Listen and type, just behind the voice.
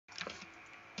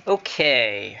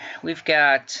Okay, we've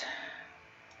got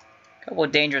a couple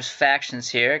of dangerous factions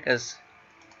here, because,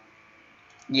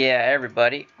 yeah,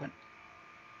 everybody.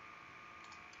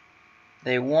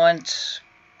 They want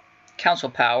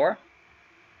council power.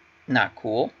 Not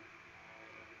cool.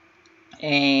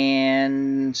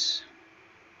 And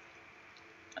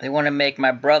they want to make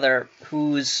my brother,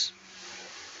 who's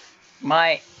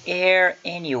my heir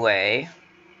anyway.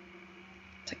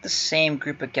 It's like the same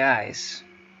group of guys.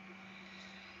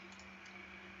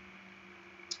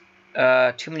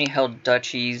 Too many held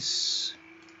duchies.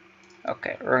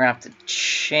 Okay, we're gonna have to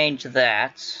change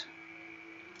that.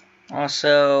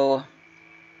 Also,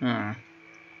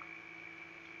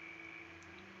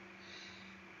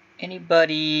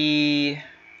 anybody?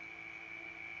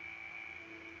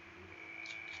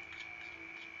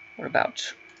 What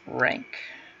about rank?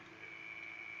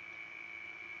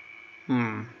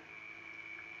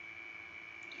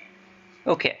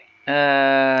 Okay,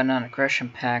 non-aggression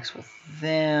pacts with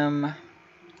them.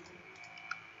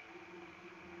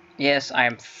 Yes, I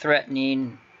am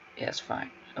threatening. Yes, fine.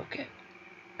 Okay.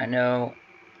 I know.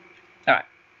 Alright.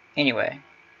 Anyway.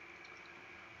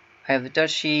 I have the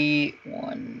duchy.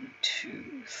 1,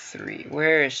 2, 3.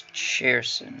 Where is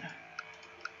Cherson?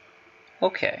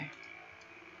 Okay.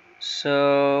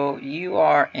 So, you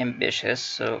are ambitious,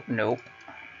 so nope.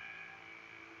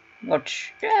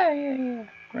 Which, yeah.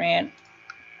 Grant.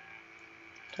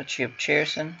 Duchy of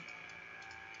Cherson.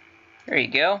 There you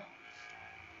go.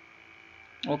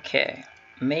 Okay.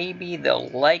 Maybe they'll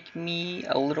like me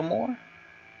a little more.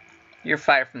 You're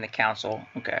fired from the council.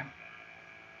 Okay.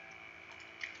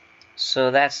 So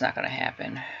that's not going to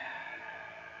happen.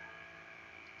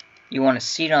 You want a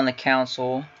seat on the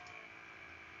council.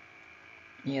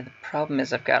 Yeah, the problem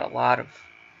is I've got a lot of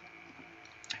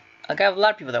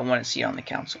people that want a seat on the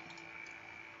council.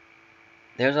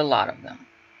 There's a lot of them.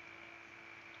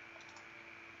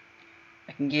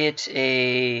 I can get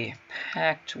a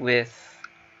pact with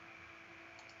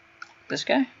this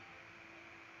guy?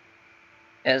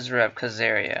 Ezra of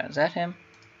Crusader. Is that him?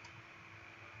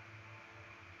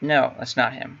 No, that's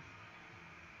not him.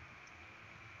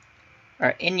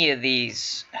 Are any of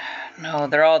these? No,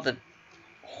 they're all the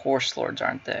horse lords,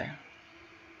 aren't they?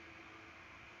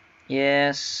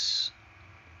 Yes.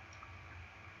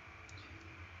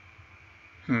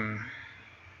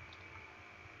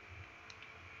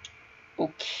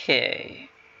 Okay.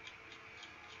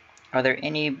 Are there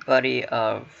anybody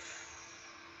of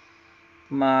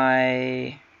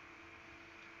my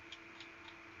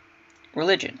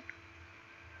religion?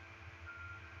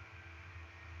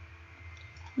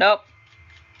 Nope.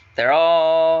 They're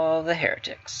all the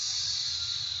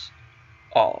heretics.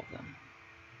 All of them.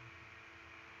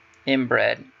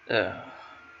 Inbred. Ugh.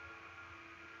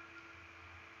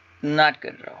 Not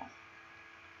good at all.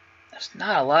 There's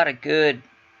not a lot of good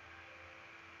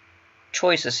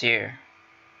choices here.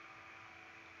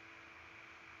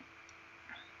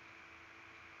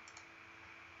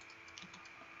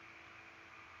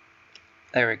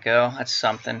 There we go. That's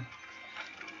something.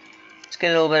 Let's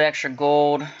get a little bit extra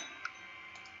gold.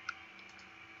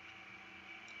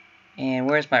 And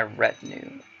where's my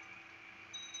retinue?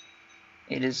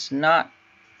 It is not.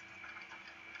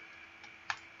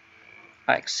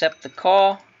 I accept the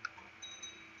call.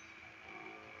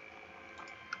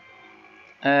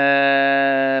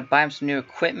 Buy him some new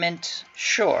equipment.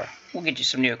 Sure, we'll get you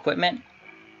some new equipment.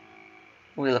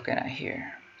 What are we looking at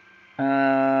here?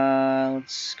 Can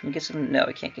we get some? No,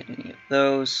 we can't get any of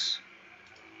those.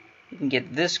 We can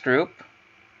get this group.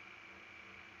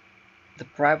 The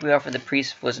bribe we offered the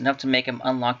priest was enough to make him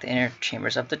unlock the inner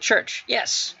chambers of the church.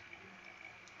 Yes!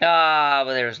 Ah,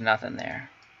 but there was nothing there.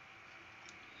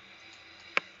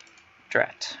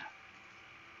 Drat.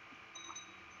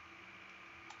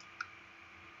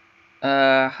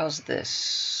 How's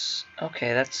this?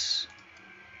 Okay, that's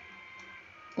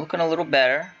looking a little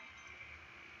better.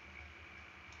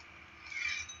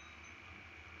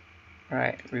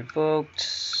 Alright, revoked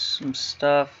some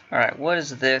stuff. Alright, what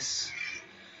is this?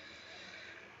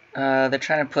 They're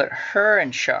trying to put her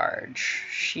in charge.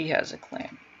 She has a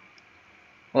claim.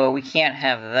 Well, we can't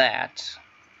have that.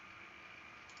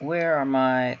 Where are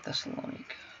my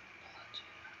Thessalonica?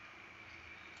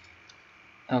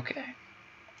 Okay.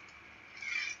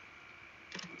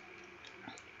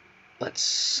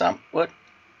 What?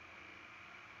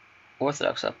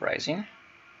 Orthodox uprising.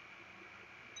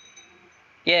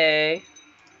 Yay.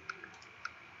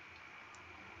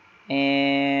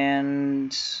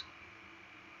 And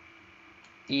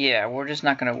yeah, we're just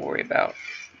not going to worry about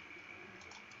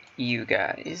you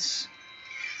guys.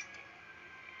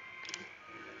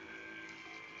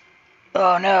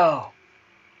 Oh no.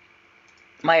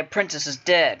 My apprentice is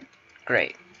dead.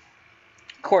 Great.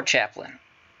 Court chaplain.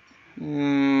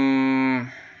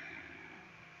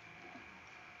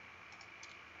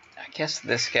 I guess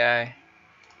this guy.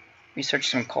 Research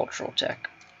some cultural tech.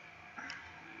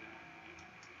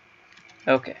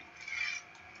 Okay.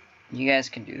 You guys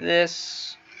can do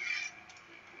this.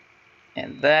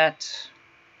 And that.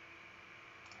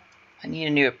 I need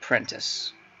a new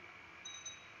apprentice.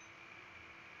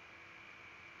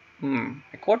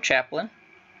 A court chaplain.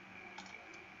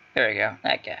 There we go.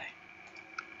 That guy.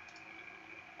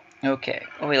 Okay.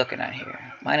 What are we looking at here?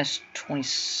 Minus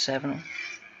 27.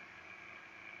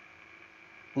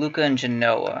 Lucca and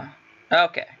Genoa.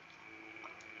 Okay.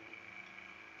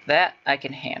 That I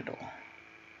can handle.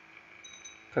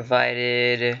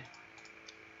 Provided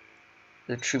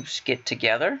the troops get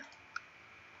together.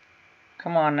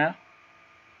 Come on now.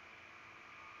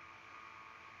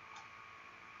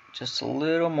 Just a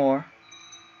little more.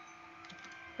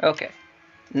 Okay.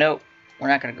 Nope. We're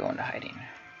not going to go into hiding.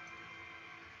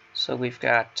 So we've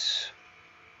got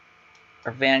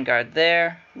our vanguard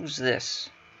there. Who's this?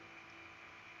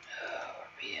 Oh,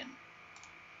 we're being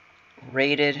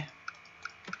raided.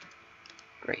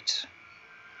 Great.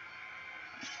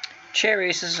 Chair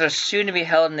races are soon to be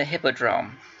held in the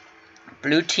Hippodrome.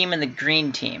 Blue team and the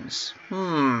green teams.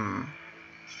 Could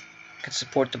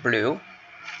support the blue,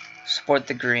 support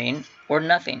the green, or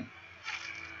nothing.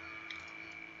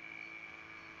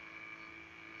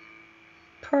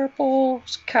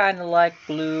 Purple's kind of like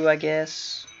blue, I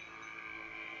guess.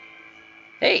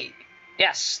 Hey,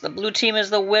 yes, the blue team is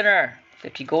the winner.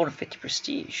 50 gold and 50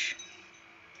 prestige.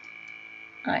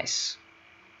 Nice.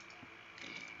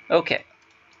 Okay.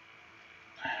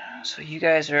 So you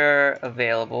guys are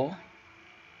available.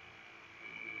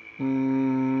 How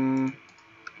many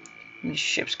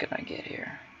ships can I get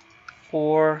here?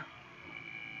 4.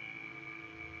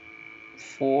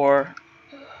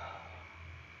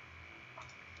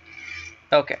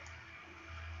 Okay.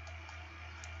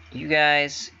 You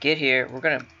guys get here. We're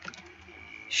gonna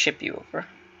ship you over.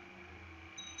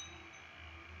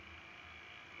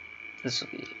 This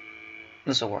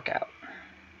will work out.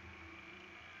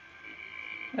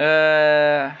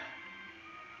 I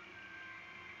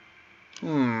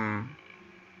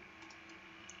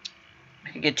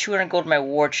could get 200 gold in my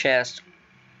war chest.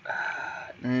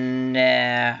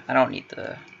 Nah, I don't need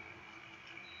I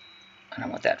don't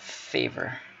want that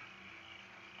favor.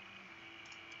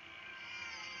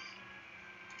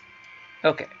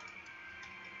 Okay.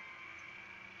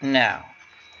 Now,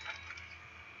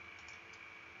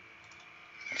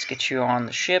 let's get you on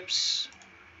the ships.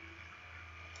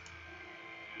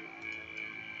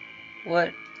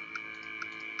 What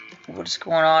is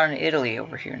going on in Italy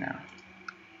over here now?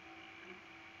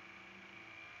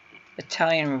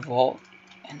 Italian revolt,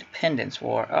 independence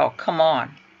war. Oh, come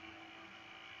on.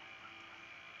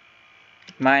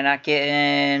 Am I not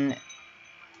getting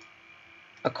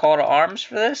a call to arms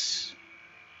for this?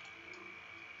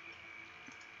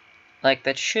 Like,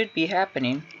 that should be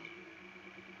happening.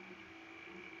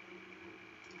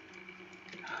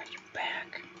 Oh, you're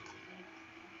back.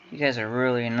 You guys are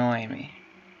really annoying me.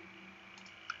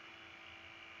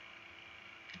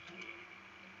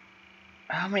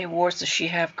 How many wars does she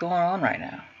have going on right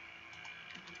now?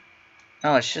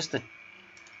 Oh, it's just the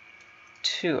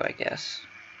 2, I guess.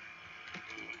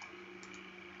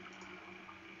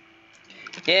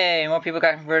 Yay, more people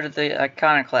got converted to the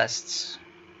iconoclasts.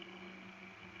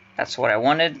 That's what I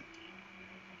wanted.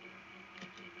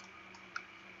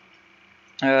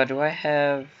 Do I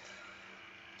have...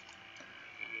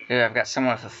 Yeah, I've got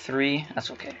someone with a 3.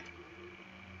 That's okay.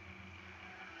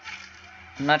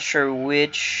 I'm not sure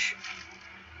which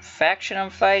faction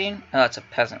I'm fighting. Oh, it's a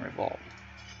peasant revolt.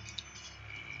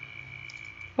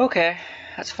 Okay,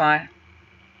 that's fine.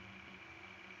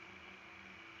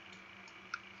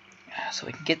 So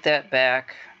we can get that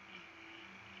back.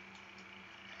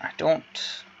 I don't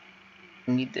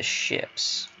need the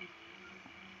ships.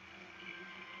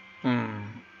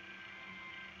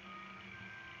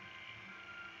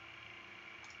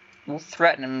 We'll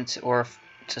threaten him or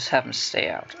just have him stay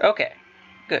out. Okay,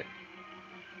 good.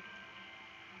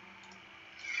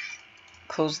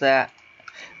 Close that.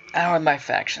 How are my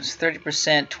factions?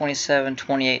 30%, 27,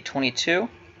 28, 22.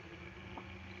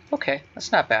 Okay,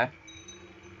 that's not bad.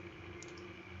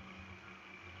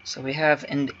 So we have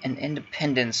an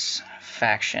independence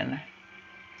faction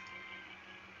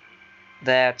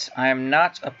that I am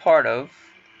not a part of.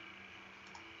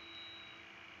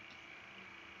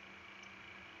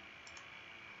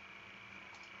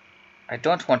 I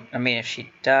don't want, I mean, if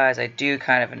she dies, I do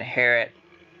kind of inherit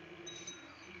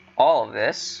all of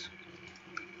this.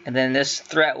 And then this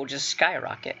threat will just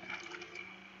skyrocket.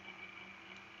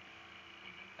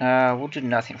 We'll do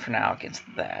nothing for now against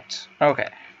that. Okay.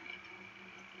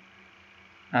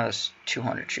 Now there's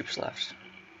 200 troops left.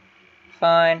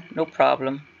 Fine, no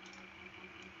problem.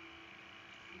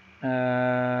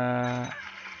 I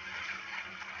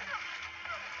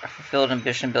fulfilled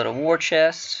ambition, build a war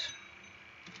chest.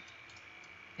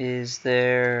 Is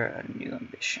there a new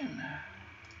ambition?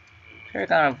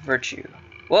 Paragon of Virtue.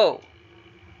 Whoa!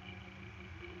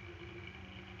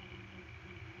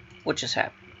 What just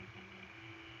happened?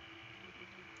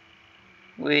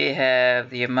 We have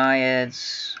the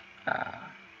Umayyads.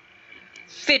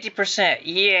 50%,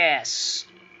 yes!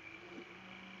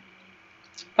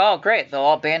 Oh, great, they'll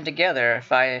all band together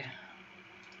if I...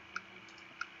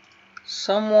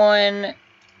 Someone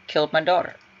killed my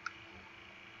daughter.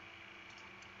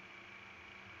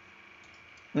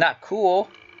 Not cool.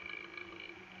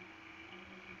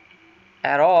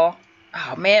 At all.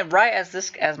 Oh man, right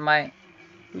as my...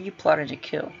 Who you plotting to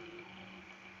kill?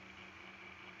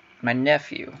 My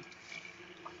nephew.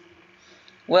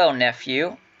 Well,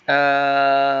 nephew.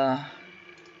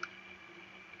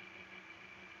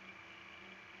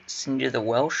 Send you the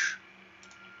Welsh.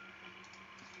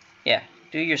 Yeah,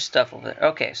 do your stuff over there.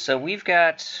 Okay, so we've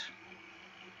got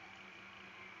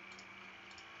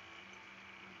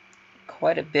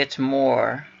quite a bit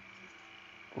more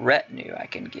retinue I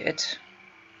can get.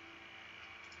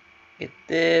 Get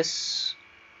this,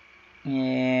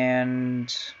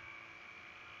 and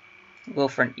we'll go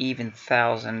for an even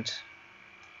 1,000.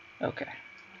 Okay.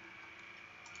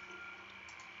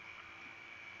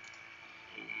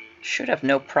 Should have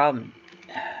no problem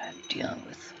dealing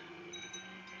with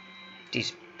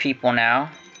these people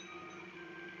now.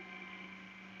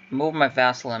 Move my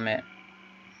vassal limit.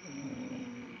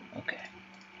 Okay.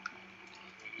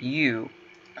 You.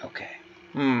 Okay.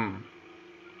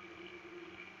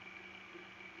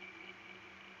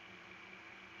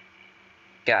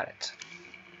 Got it.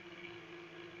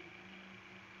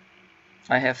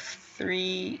 I have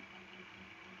 3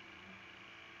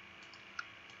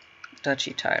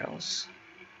 duchy titles.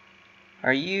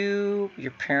 Are you?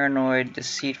 You're paranoid,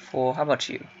 deceitful. How about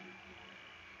you?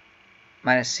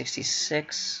 Minus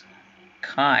 66.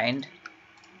 Kind.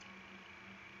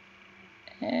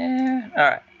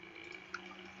 Alright.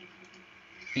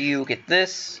 You get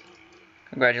this.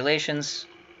 Congratulations.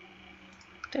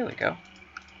 There we go.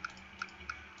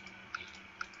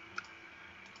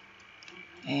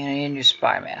 And your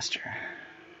spy master.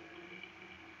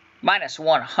 Minus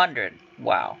 100.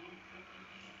 Wow.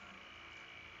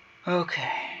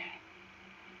 Okay.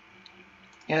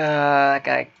 That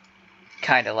guy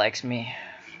kinda likes me.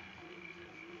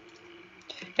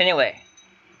 Anyway,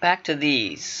 back to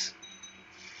these.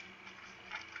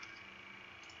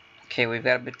 Okay, we've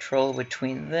got a patrol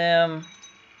between them.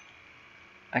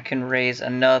 I can raise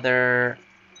another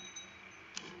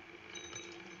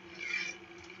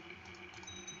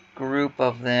group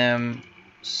of them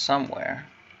somewhere.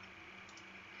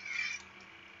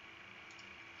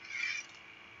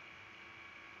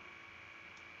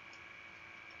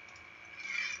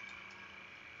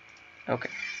 Okay.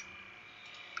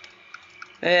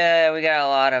 Yeah, we got a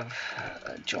lot of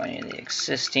joining the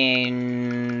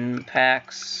existing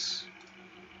packs.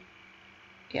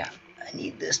 Yeah, I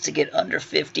need this to get under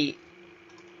 50.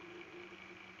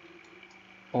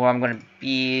 Or I'm going to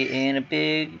be in a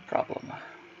big problem.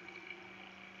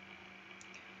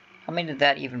 How many did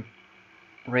that even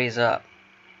raise up?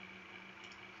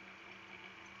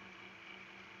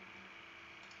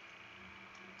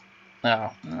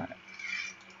 Oh, alright.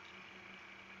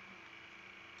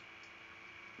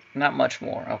 Not much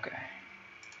more, okay.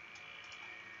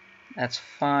 That's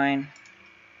fine.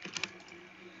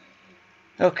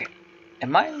 Okay.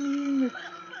 Am I leading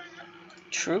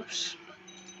troops?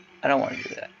 I don't want to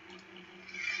do that.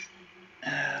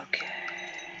 Okay.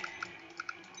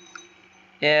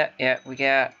 Yeah, we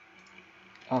got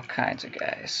all kinds of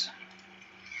guys.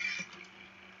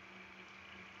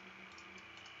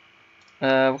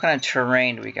 What kind of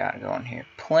terrain do we got going here?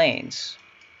 Plains.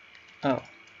 Oh.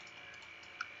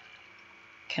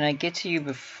 Can I get to you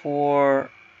before...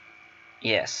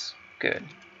 Yes, good.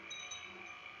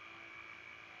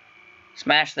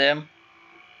 Smash them.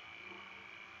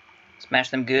 Smash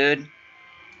them good.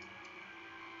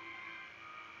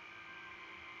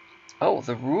 Oh,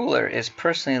 the ruler is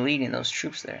personally leading those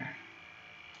troops there.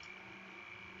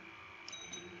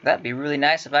 That'd be really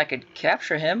nice if I could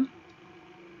capture him.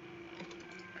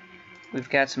 We've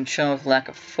got some children with lack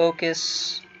of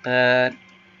focus.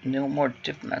 No more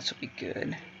diplomats would be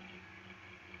good.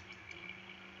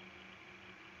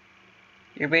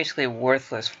 You're basically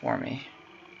worthless for me.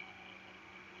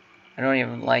 I don't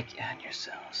even like on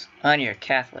yourselves. On your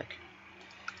Catholic.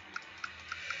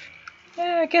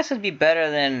 Yeah, I guess it'd be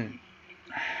better than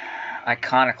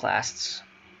iconoclasts.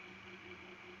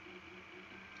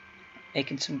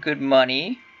 Making some good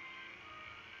money.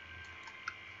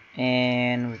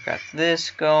 And we've got this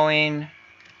going.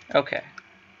 Okay.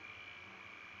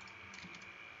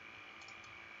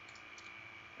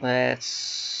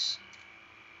 Let's...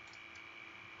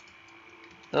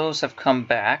 Those have come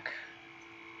back.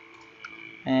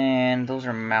 And those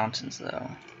are mountains,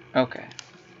 though. Okay.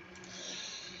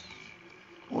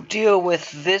 We'll deal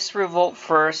with this revolt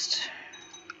first.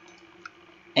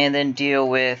 And then deal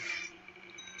with...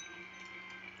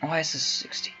 Why is this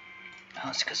 60? Oh,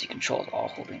 it's because he controls all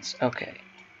holdings. Okay.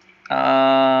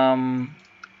 What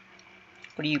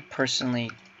do you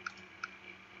personally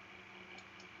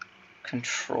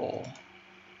control?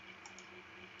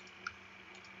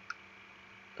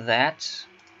 That?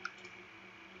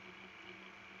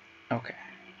 Okay.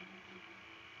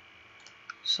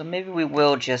 So maybe we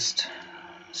will just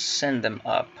send them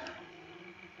up.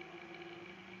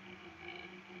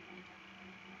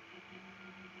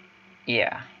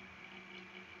 Yeah.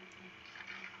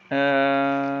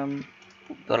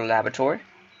 Build a laboratory.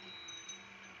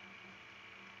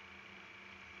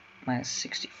 Minus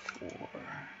 64.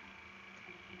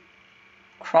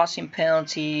 Crossing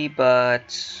penalty,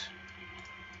 but...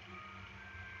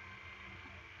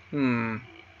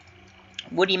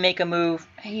 Would he make a move?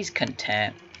 He's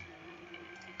content.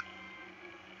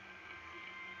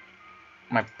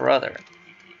 My brother.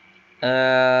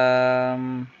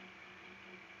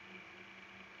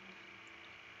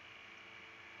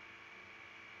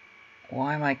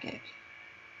 Why am I getting...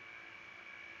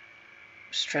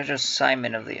 Stretch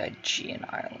assignment of the Aegean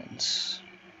Islands.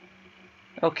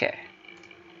 Okay.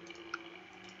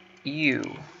 You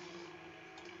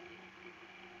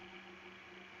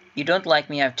don't like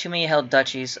me. I have too many held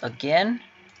duchies. Again?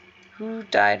 Who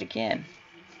died again?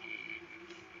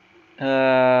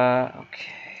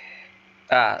 Okay.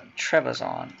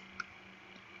 Trebizond.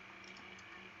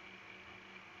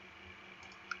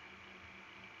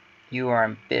 You are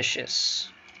ambitious.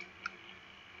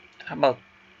 How about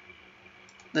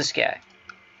this guy?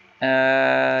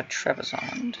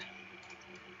 Trebizond.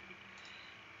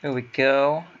 There we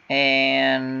go.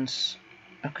 And...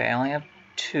 Okay, I only have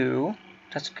 2.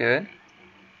 That's good.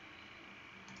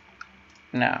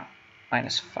 No.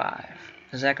 Minus 5.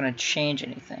 Is that going to change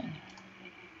anything?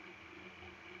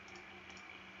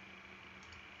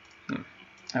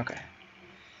 Okay.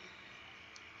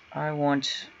 I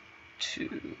want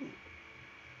to...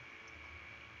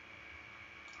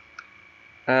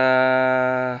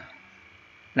 No.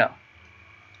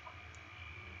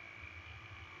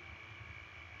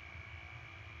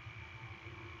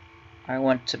 I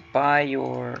want to buy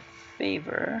your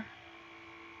favor.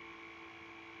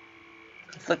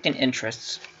 Conflicting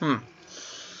interests.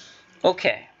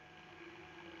 Okay.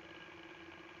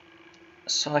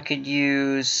 So I could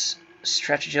use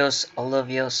Strategos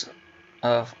Olivios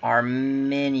of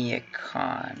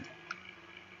Arminiacon.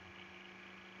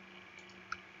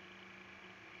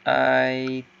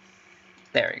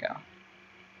 There we go.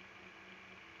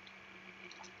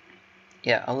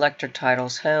 Yeah, elector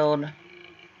titles held.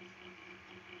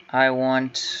 I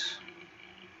want...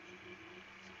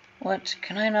 What?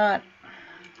 Can I not?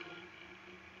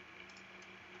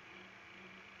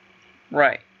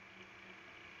 Right.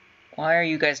 Why are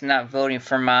you guys not voting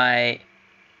for my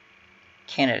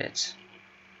candidates?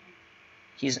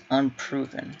 He's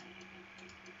unproven.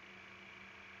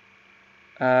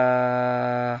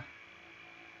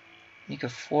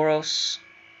 Nikephoros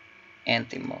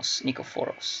Anthimos.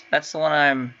 Nikephoros. That's the one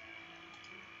I'm...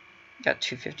 Got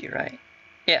 250, right?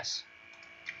 Yes.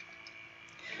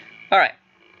 Alright.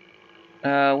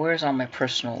 Where's all my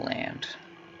personal land?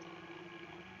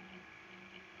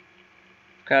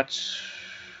 Got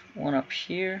one up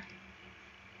here.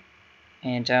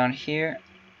 And down here.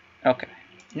 Okay.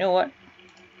 You know what?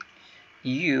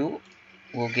 You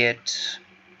will get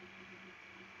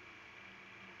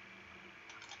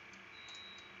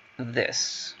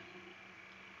this.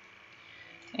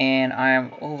 And I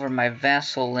am over my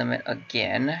vassal limit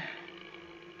again.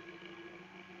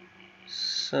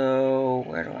 So,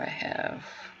 where do I have?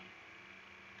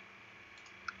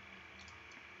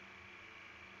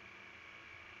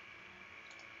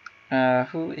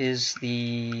 Who is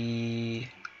the...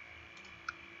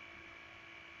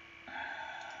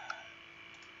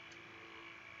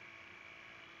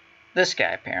 This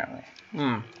guy, apparently.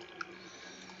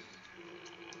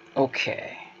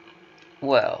 Okay.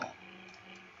 Well,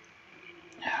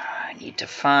 I need to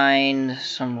find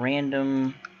some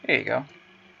random... There you go.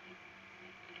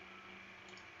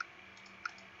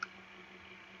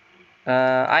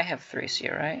 I have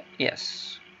Thracia, right?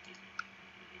 Yes.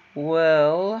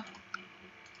 Well,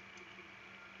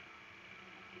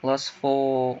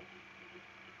 lustful.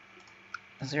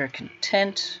 Is there a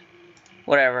content?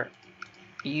 Whatever.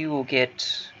 You will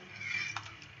get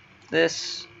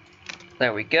this.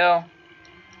 There we go.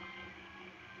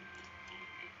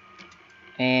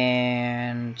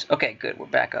 And okay, good. We're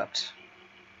back up.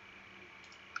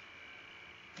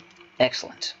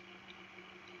 Excellent.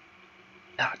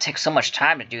 Oh, it takes so much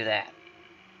time to do that.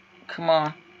 Come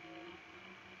on.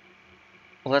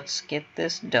 Let's get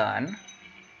this done.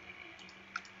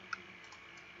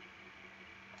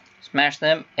 Smash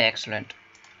them. Excellent.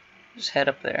 Just head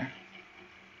up there.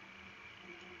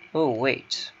 Oh,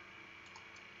 wait.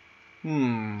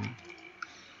 Where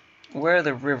are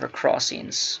the river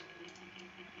crossings?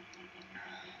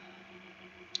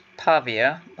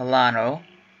 Pavia, Milano,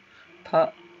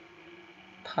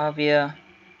 Pavia,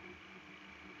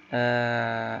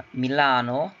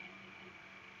 Milano,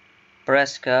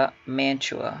 Brescia,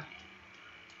 Mantua.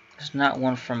 There's not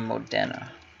one from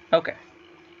Modena. Okay.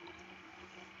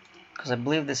 Because I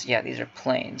believe this, yeah, these are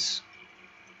plains.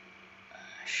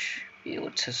 I should be able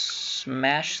to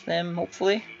smash them,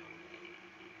 hopefully.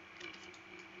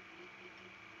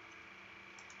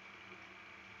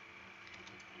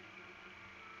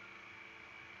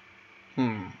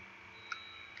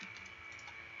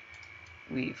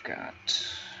 We've got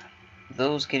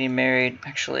those getting married.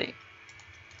 Actually,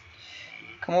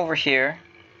 come over here.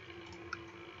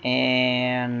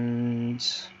 And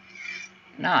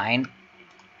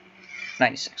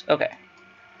 96. Okay.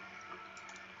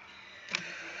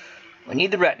 We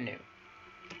need the retinue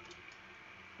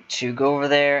to go over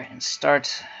there and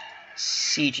start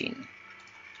sieging.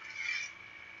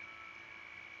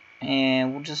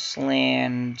 And we'll just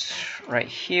land right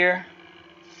here.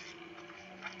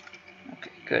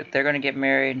 Okay, good. They're going to get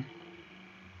married.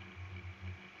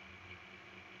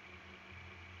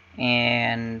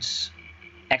 And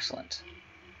excellent.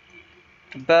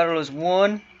 The battle is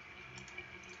won.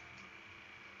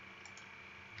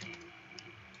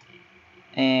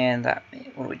 And that,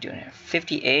 what are we doing here?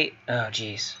 58. Oh,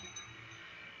 jeez.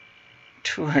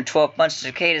 212 punches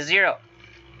decay to 0.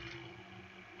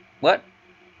 What?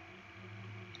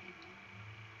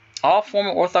 All former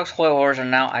Orthodox holy orders are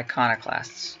now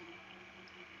iconoclasts.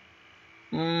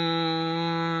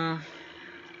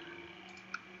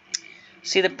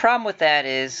 See, the problem with that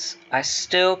is I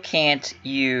still can't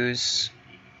use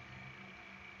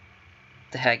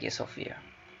the Hagia Sophia.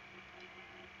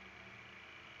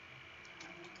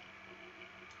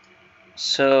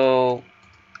 So,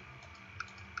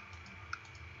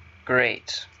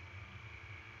 great.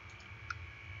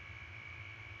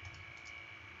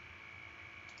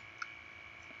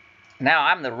 Now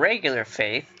I'm the regular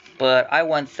faith, but I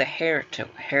want the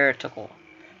heretical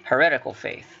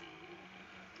faith.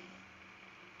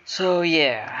 So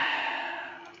yeah,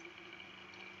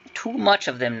 too much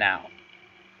of them now.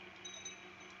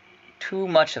 Too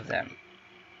much of them.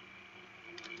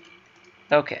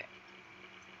 Okay.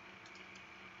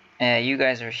 You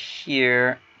guys are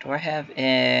here. Do I have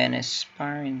an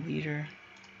aspiring leader?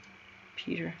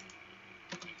 Peter?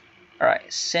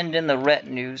 Alright, send in the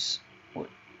retinues.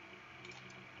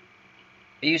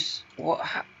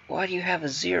 Why do you have a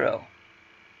 0?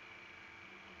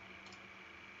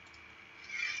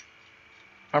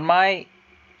 Are my...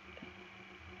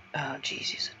 Oh, jeez,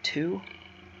 he's a 2?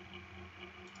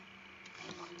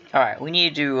 Alright, we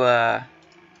need to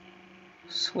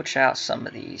switch out some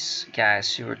of these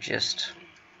guys who are just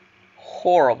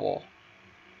horrible.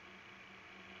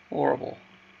 Horrible.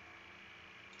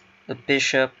 The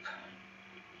bishop.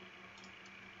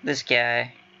 This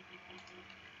guy.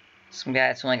 Some guy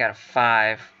that's only got a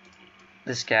 5.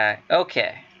 This guy.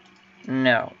 Okay.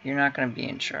 No, you're not going to be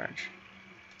in charge.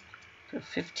 So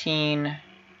 15.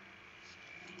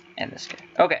 And this guy.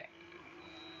 Okay.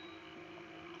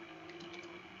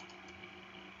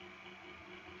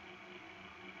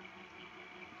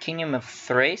 Kingdom of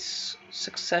Thrace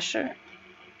successor.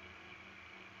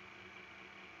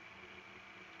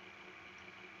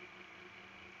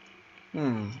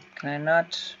 Can I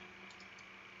not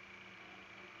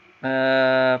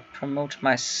promote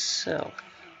myself?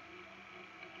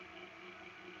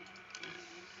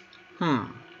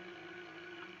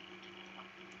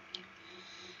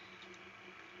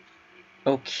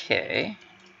 Okay.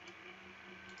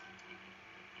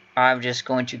 I'm just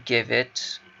going to give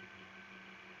it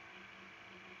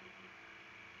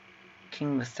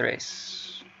Kingdom of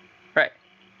Thrace. Right.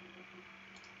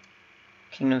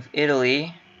 Kingdom of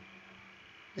Italy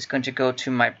is going to go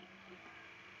to my...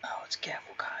 Oh, it's Gavelkind.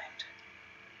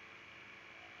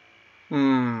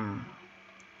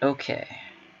 Okay.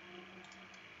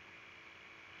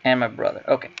 And my brother.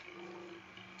 Okay.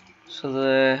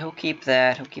 So he'll keep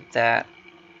that. He'll keep that.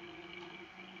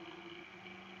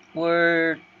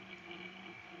 We're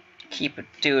keep it,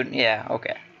 dude. Yeah.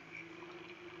 Okay.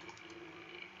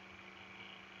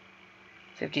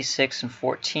 56 and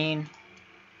 14.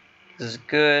 This is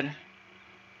good.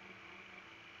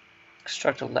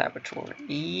 Construct a laboratory.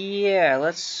 Yeah.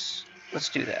 Let's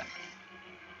do that.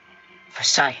 For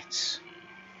science.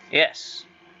 Yes.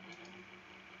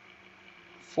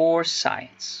 For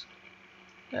science.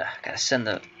 Ugh, gotta send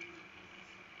the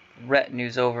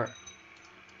retinues over.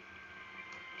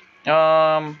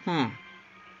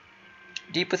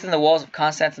 Deep within the walls of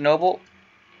Constantinople?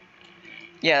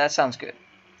 Yeah, that sounds good.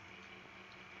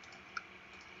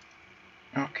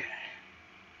 Okay.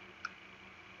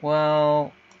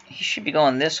 Well, he should be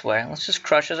going this way. Let's just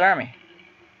crush his army.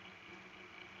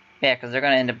 Yeah, because they're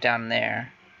going to end up down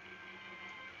there.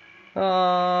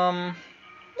 Yeah,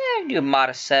 do a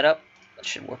modest setup. That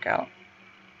should work out.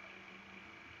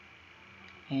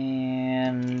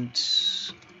 And...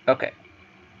 okay.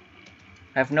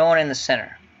 I have no one in the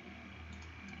center.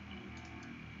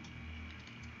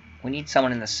 We need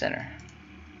someone in the center.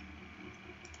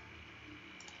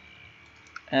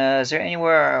 Is there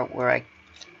anywhere where I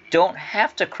don't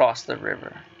have to cross the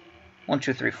river? 1,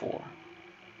 2, 3, 4.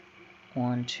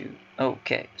 1, 2.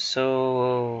 Okay,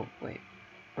 so wait.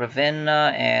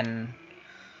 Ravenna and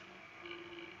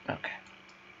okay.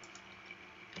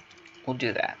 We'll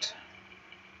do that.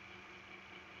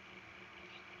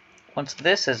 Once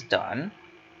this is done,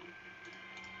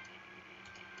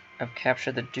 I've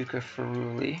captured the Duke of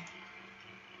Friuli.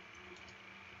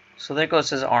 So there goes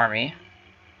his army.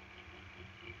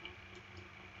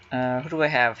 Who do I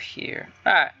have here?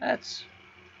 Alright, that's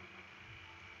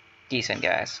decent,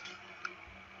 guys.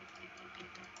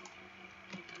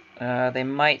 They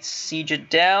might siege it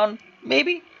down,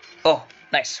 maybe? Oh,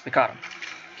 nice, we caught him.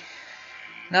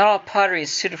 Not all pottery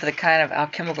is suited for the kind of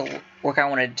alchemical work I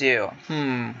want to do.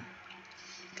 The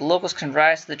locals can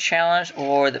rise to the challenge,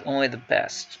 or only the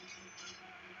best.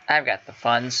 I've got the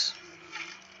funds.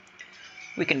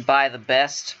 We can buy the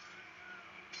best.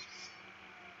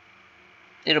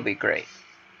 It'll be great.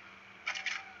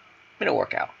 It'll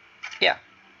work out. Yeah.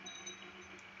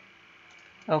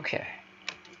 Okay.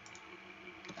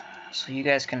 So you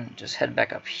guys can just head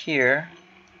back up here.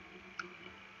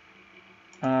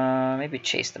 Maybe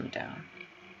chase them down.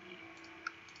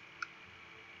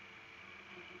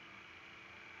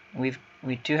 We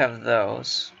do have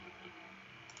those.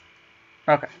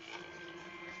 Okay.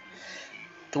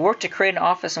 The work to create an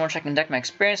office in which I conduct my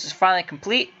experience is finally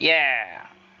complete. Yeah.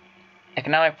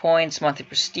 Economic points, monthly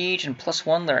prestige, and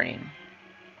 +1 learning.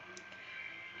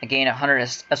 I gain 100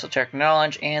 esoteric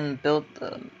knowledge, and build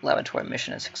the laboratory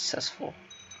mission is successful.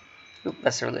 Oop,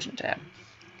 that's the religion tab.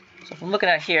 So if I'm looking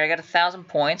at here, I got 1,000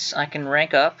 points. I can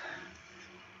rank up.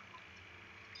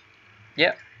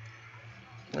 Yep.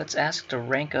 Let's ask to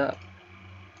rank up.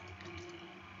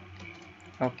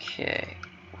 Okay.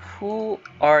 Who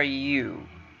are you?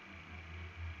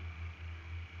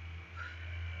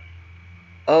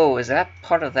 Oh, is that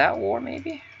part of that war,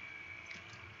 maybe?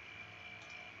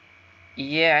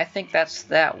 Yeah, I think that's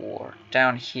that war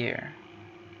down here.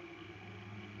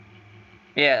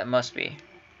 Yeah, it must be.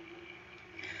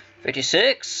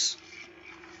 56.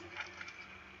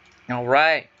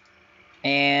 Alright.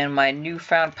 And my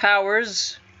newfound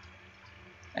powers,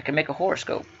 I can make a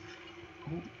horoscope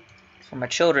for my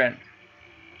children,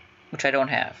 which I don't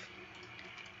have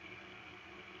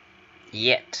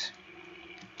yet.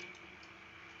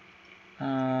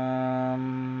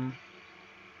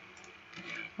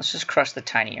 Let's just crush the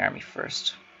tiny army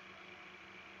first.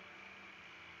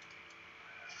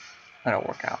 That'll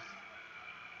work out.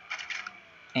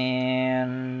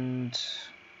 And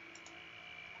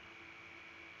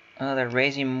they're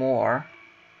raising more.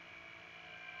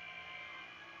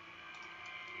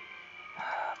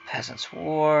 Peasants'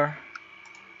 War.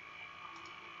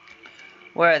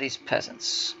 Where are these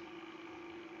peasants?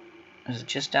 Is it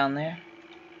just down there?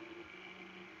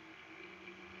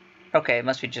 Okay, it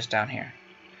must be just down here.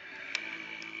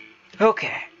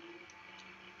 Okay.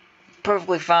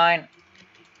 Perfectly fine.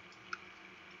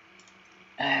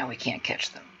 We can't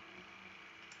catch them.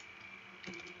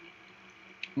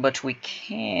 But we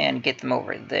can get them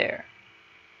over there.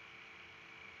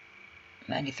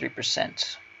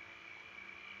 93%.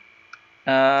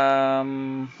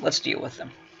 Let's deal with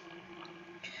them.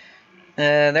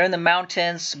 They're in the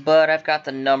mountains, but I've got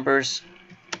the numbers.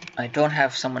 I don't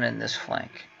have someone in this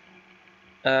flank.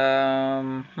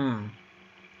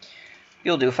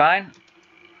 You'll do fine.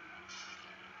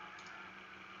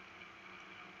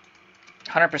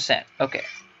 100%. Okay.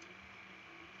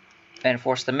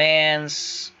 Enforce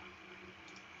demands.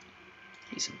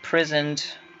 He's imprisoned.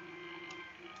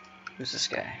 Who's this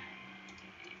guy?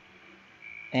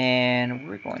 And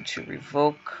we're going to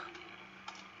revoke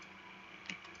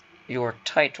your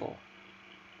title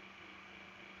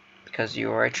because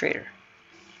you are a traitor.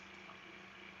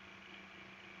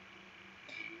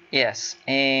 Yes,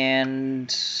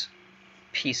 and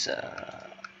Pisa.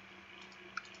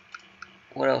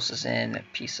 What else is in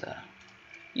Pisa?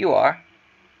 You are.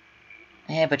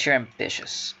 Yeah, but you're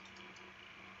ambitious.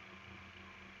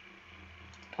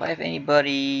 Do I have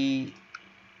anybody?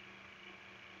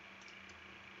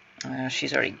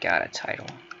 She's already got a title.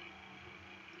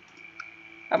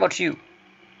 How about you?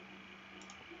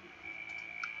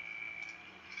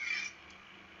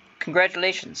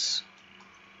 Congratulations.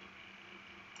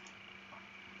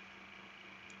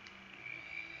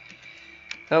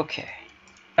 Okay.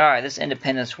 Alright, this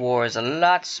Independence War is a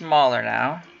lot smaller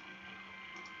now.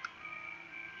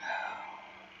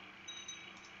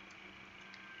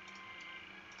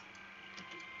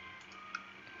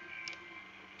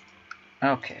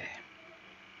 Okay.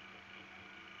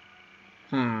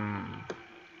 I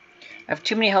have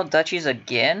too many held duchies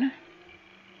again?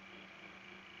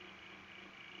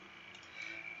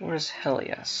 Where's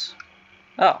Helios?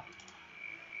 Oh.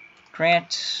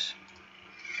 Grant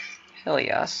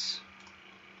Helios.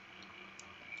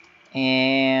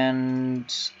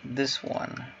 And this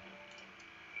one.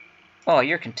 Oh,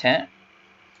 you're content.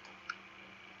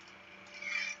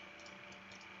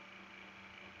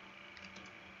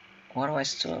 Why do I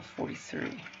still have 43?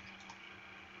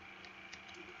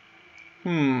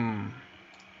 Can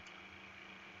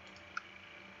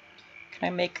I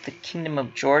make the Kingdom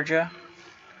of Georgia?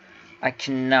 I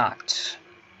cannot.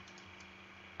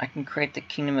 I can create the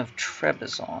Kingdom of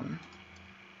Trebizond.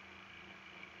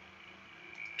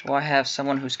 Do I have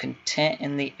someone who's content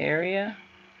in the area?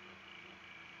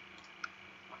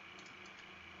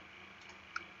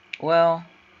 Well,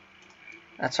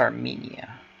 that's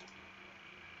Armenia.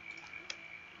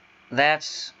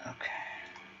 That's okay.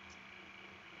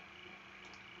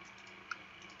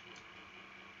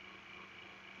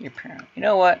 Your parent. You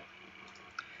know what?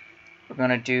 We're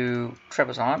gonna do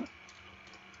Trebizond.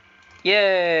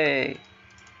 Yay!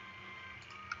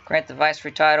 Grant the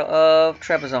viceroy title of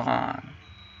Trebizond.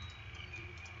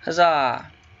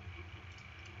 Huzzah!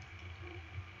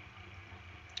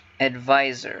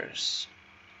 Advisors.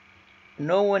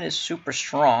 No one is super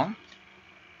strong,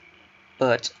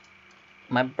 but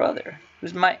my brother,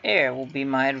 who's my heir, will be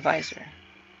my advisor.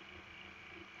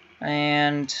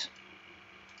 And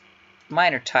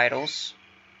minor titles.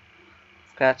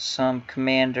 I've got some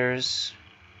commanders.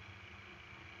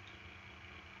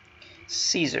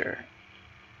 Caesar.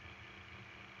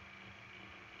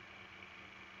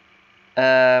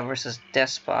 Versus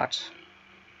Despot.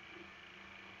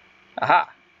 Aha!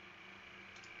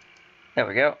 There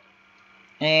we go.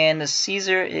 And the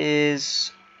Caesar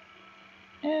is...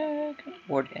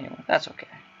 ward anyone. That's okay.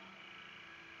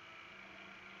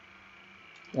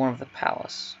 One of the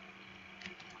palace.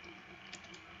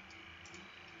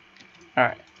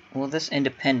 Alright. Well, this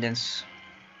independence...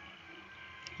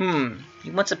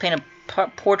 He wants to paint a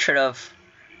portrait of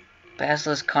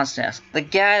Basilisk Constantinus. The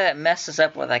guy that messes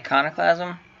up with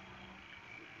iconoclasm?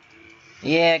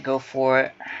 Yeah, go for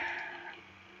it.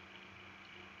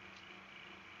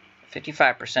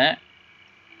 55%.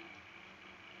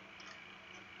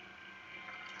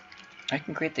 I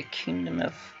can create the Kingdom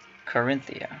of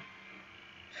Carinthia.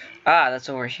 Ah, that's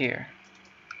over here.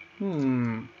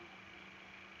 You...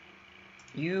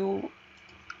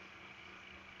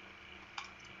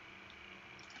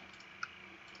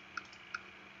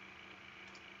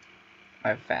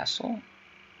 my vassal.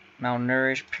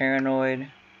 Malnourished, paranoid.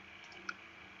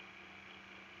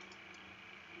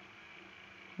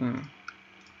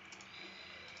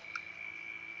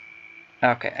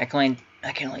 Okay, I can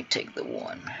only take the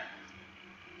one.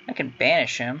 I can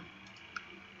banish him.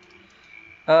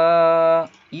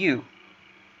 You.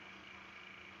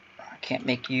 I can't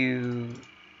make you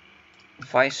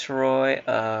Viceroy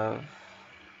of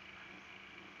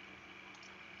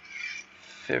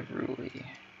Fibruli.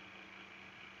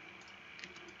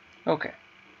 Okay.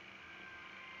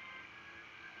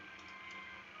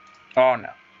 Oh no.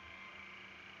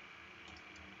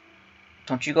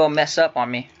 Don't you go mess up on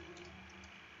me.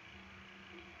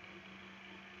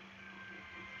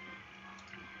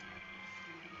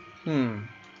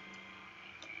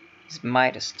 His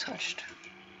might is touched.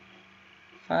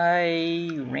 If I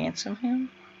ransom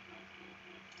him?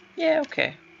 Yeah,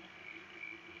 okay.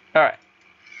 Alright.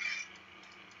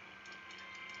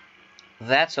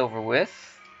 That's over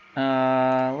with.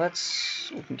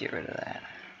 We can get rid of that.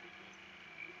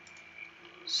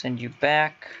 Send you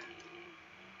back.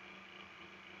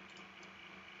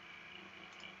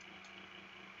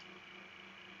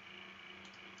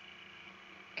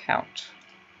 Count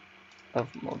of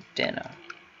Modena.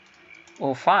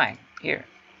 Oh, fine. Here.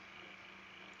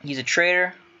 He's a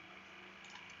traitor.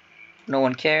 No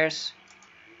one cares.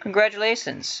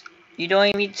 Congratulations. You don't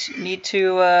even need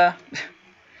to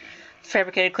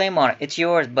fabricate a claim on it. It's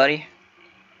yours, buddy.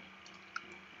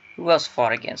 Who else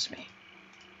fought against me?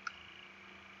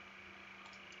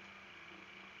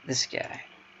 This guy.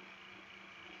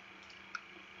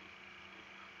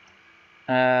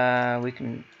 We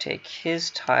can take his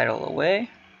title away.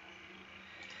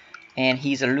 And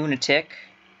he's a lunatic.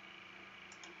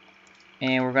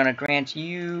 And we're going to grant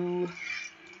you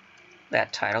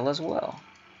that title as well.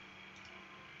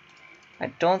 I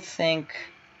don't think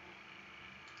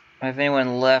I have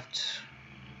anyone left.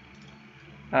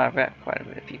 I've got quite a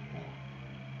bit of people.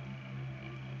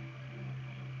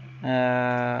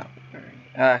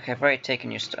 Okay, I've already taken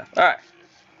your stuff. Alright.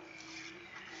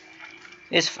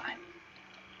 It's fine.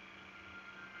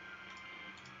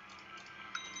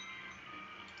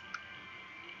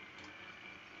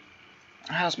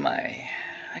 How's my...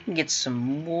 I can get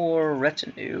some more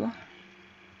retinue.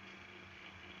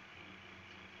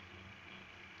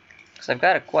 Because I've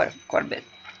got quite a bit.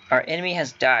 Our enemy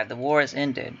has died. The war has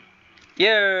ended.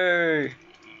 Yay!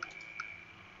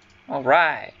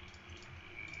 Alright.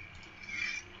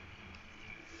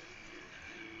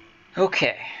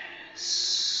 Okay.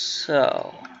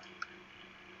 So...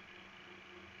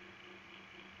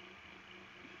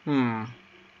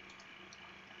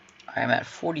 I'm at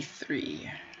 43.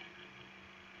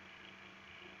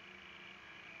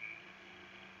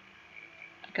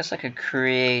 I guess I could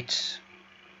create...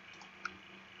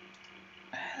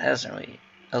 That doesn't really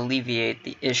alleviate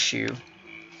the issue.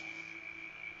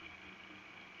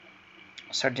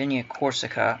 Sardinia,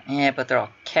 Corsica. Yeah, but they're all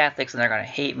Catholics and they're gonna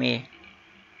hate me.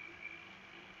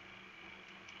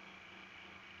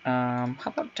 How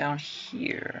about down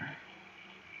here?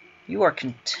 You are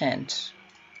content.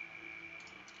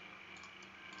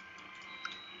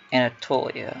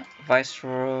 Anatolia.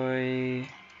 Viceroy. There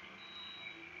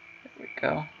we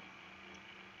go.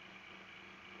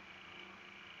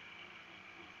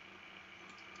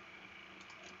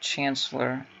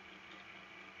 Chancellor.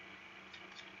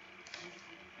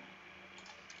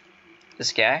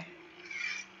 This guy.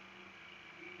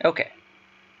 Okay.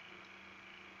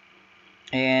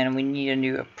 And we need a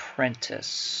new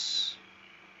apprentice.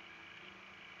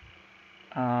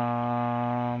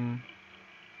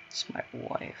 It's my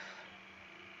wife.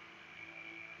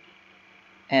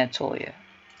 Anatolia.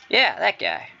 Yeah, that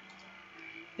guy.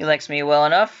 He likes me well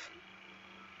enough.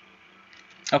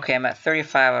 Okay, I'm at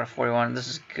 35 out of 41. This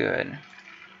is good.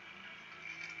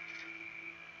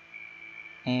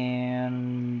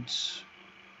 And...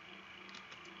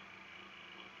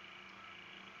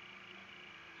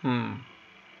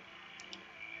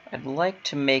 I'd like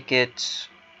to make it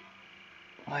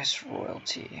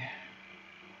Viceroyalty.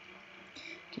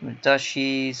 Kingdom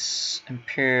Duchies,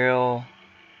 Imperial.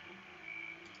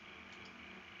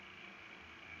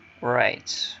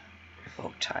 Right.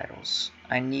 Revoke titles.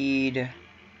 I need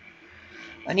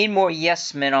more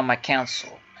yes men on my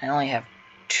council. I only have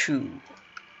 2.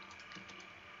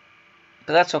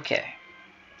 But that's okay.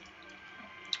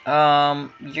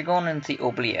 You're going into the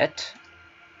oubliette.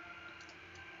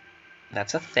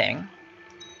 That's a thing.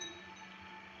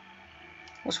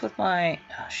 What's with my...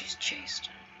 Oh, she's chaste.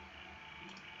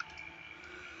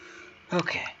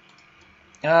 Okay.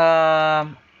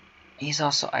 He's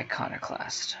also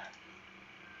iconoclast.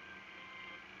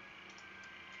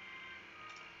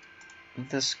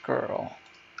 This girl.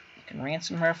 You can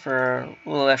ransom her for a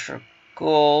little extra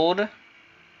gold.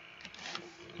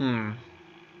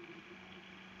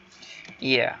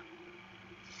 Yeah.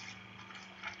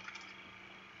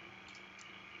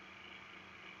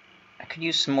 I could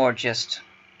use some more just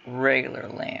regular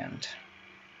land.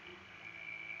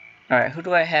 Alright, who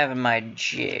do I have in my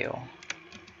jail?